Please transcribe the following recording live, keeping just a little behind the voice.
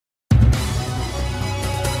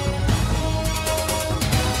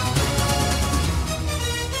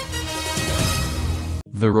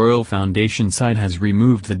The Royal Foundation site has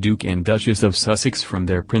removed the Duke and Duchess of Sussex from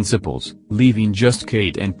their principals, leaving just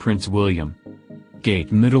Kate and Prince William.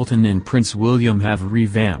 Kate Middleton and Prince William have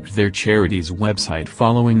revamped their charity's website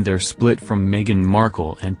following their split from Meghan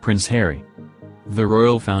Markle and Prince Harry. The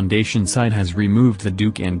Royal Foundation site has removed the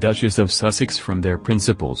Duke and Duchess of Sussex from their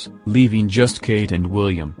principals, leaving just Kate and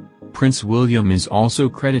William. Prince William is also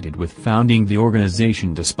credited with founding the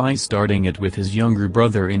organization despite starting it with his younger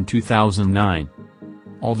brother in 2009.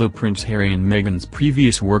 Although Prince Harry and Meghan's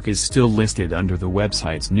previous work is still listed under the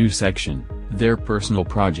website's new section, their personal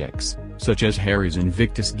projects, such as Harry's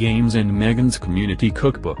Invictus Games and Meghan's Community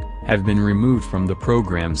Cookbook, have been removed from the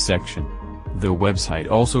Programs section. The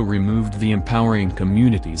website also removed the Empowering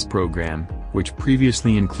Communities program, which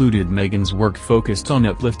previously included Meghan's work focused on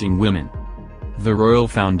uplifting women. The Royal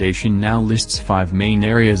Foundation now lists 5 main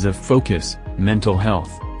areas of focus: mental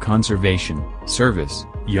health, conservation, service,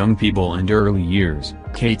 young people and early years.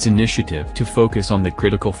 Kate's initiative to focus on the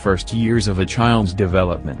critical first years of a child's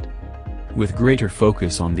development. With greater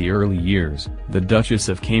focus on the early years, the Duchess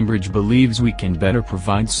of Cambridge believes we can better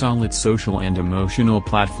provide solid social and emotional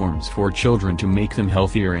platforms for children to make them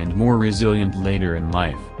healthier and more resilient later in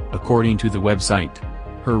life, according to the website.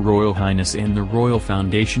 Her Royal Highness and the Royal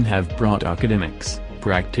Foundation have brought academics,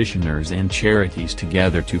 practitioners and charities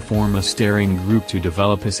together to form a steering group to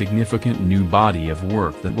develop a significant new body of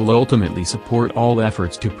work that will ultimately support all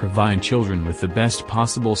efforts to provide children with the best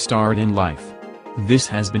possible start in life. This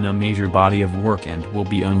has been a major body of work and will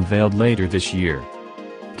be unveiled later this year.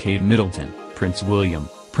 Kate Middleton, Prince William,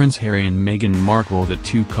 Prince Harry and Meghan Markle. The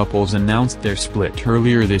two couples announced their split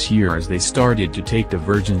earlier this year as they started to take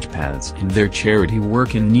divergent paths in their charity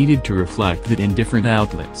work and needed to reflect that in different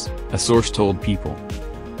outlets, a source told People.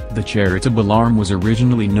 The charitable arm was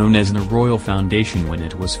originally known as the Royal Foundation when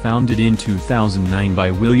it was founded in 2009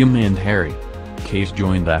 by William and Harry. Kate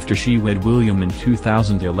joined after she wed William in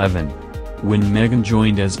 2011. When Meghan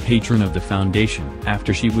joined as patron of the foundation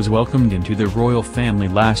after she was welcomed into the royal family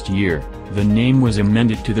last year, the name was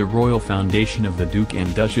amended to the Royal Foundation of the Duke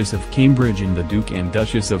and Duchess of Cambridge and the Duke and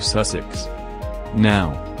Duchess of Sussex.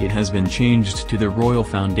 Now, it has been changed to the Royal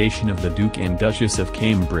Foundation of the Duke and Duchess of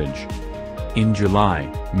Cambridge. In July,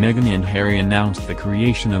 Meghan and Harry announced the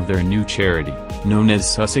creation of their new charity, known as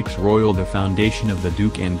Sussex Royal, the Foundation of the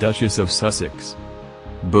Duke and Duchess of Sussex.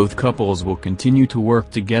 Both couples will continue to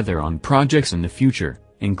work together on projects in the future,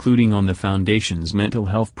 including on the foundation's mental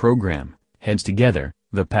health program. Heads together,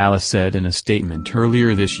 the palace said in a statement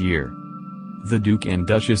earlier this year. The Duke and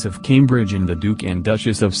Duchess of Cambridge and the Duke and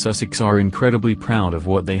Duchess of Sussex are incredibly proud of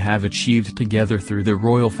what they have achieved together through the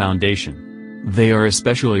Royal Foundation. They are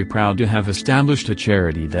especially proud to have established a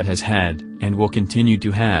charity that has had, and will continue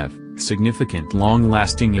to have, significant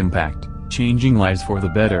long-lasting impact, changing lives for the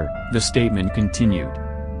better, the statement continued.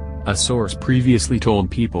 A source previously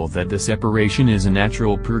told People that the separation is a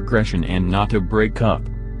natural progression and not a breakup.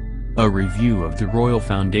 A review of the Royal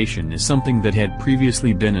Foundation is something that had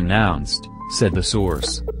previously been announced, said the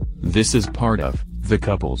source. This is part of the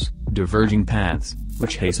couple's diverging paths,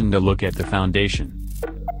 which hastened a look at the foundation.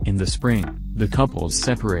 In the spring, the couples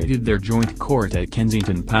separated their joint court at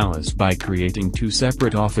Kensington Palace by creating 2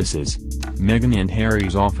 separate offices. Meghan and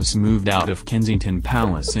Harry's office moved out of Kensington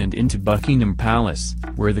Palace and into Buckingham Palace,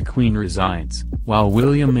 where the Queen resides, while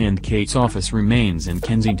William and Kate's office remains in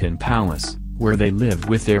Kensington Palace, where they live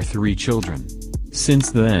with their 3 children.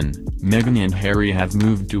 Since then, Meghan and Harry have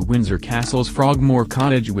moved to Windsor Castle's Frogmore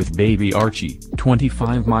Cottage with baby Archie,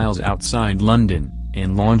 25 miles outside London,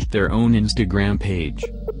 and launched their own Instagram page.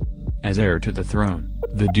 As heir to the throne,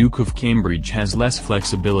 the Duke of Cambridge has less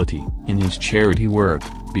flexibility in his charity work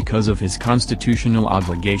because of his constitutional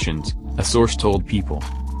obligations, a source told People.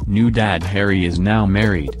 New dad Harry is now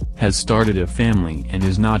married, has started a family and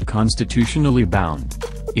is not constitutionally bound.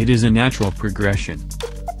 It is a natural progression.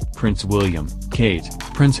 Prince William, Kate,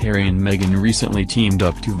 Prince Harry and Meghan recently teamed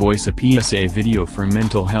up to voice a PSA video for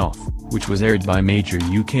mental health, which was aired by major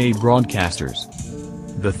UK broadcasters.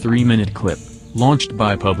 The 3-minute clip, launched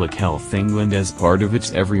by Public Health England as part of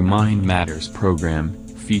its Every Mind Matters programme,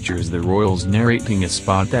 features the royals narrating a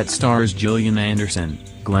spot that stars Gillian Anderson,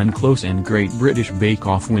 Glenn Close and Great British Bake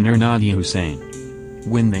Off winner Nadia Hussain.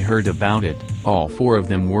 When they heard about it, all 4 of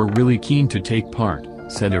them were really keen to take part,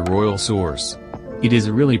 said a royal source. It is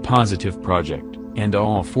a really positive project, and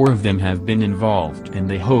all 4 of them have been involved and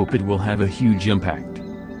they hope it will have a huge impact.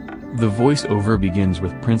 The voiceover begins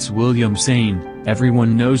with Prince William saying,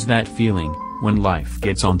 "Everyone knows that feeling, when life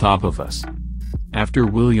gets on top of us." After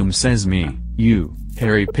William says me, you,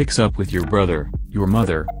 Harry picks up with your brother, your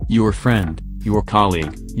mother, your friend, your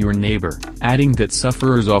colleague, your neighbor, adding that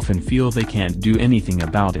sufferers often feel they can't do anything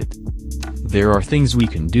about it. "There are things we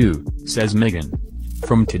can do," says Meghan.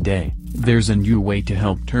 "From today, there's a new way to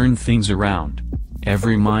help turn things around.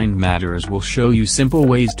 Every Mind Matters will show you simple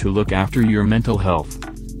ways to look after your mental health."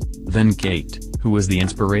 Then Kate, who was the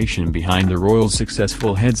inspiration behind the royal's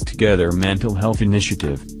successful Heads Together mental health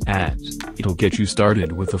initiative, adds, "It'll get you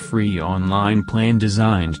started with a free online plan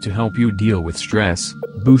designed to help you deal with stress,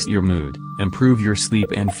 boost your mood, improve your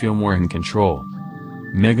sleep and feel more in control."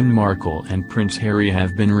 Meghan Markle and Prince Harry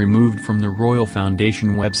have been removed from the Royal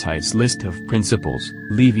Foundation website's list of principals,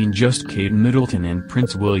 leaving just Kate Middleton and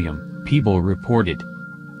Prince William, People reported.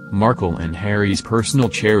 Markle and Harry's personal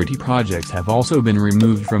charity projects have also been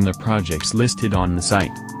removed from the projects listed on the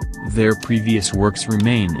site. Their previous works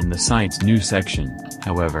remain in the site's new section,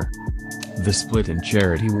 however. The split in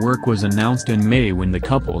charity work was announced in May when the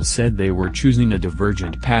couple said they were choosing a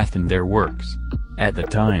divergent path in their works. At the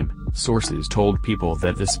time, sources told People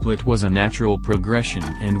that the split was a natural progression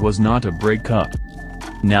and was not a breakup.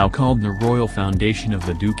 Now called the Royal Foundation of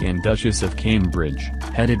the Duke and Duchess of Cambridge,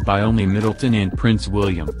 headed by only Middleton and Prince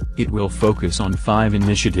William, it will focus on 5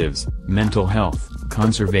 initiatives: mental health,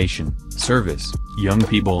 conservation, service, young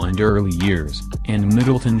people and early years, and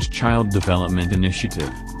Middleton's Child Development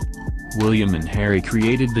Initiative. William and Harry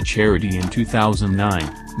created the charity in 2009,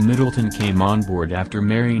 Middleton came on board after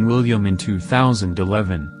marrying William in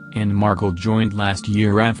 2011, and Markle joined last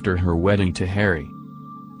year after her wedding to Harry.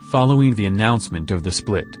 Following the announcement of the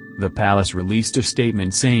split, the palace released a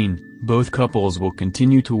statement saying, both couples will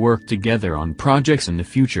continue to work together on projects in the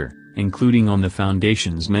future, including on the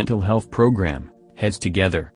foundation's mental health program, Heads Together.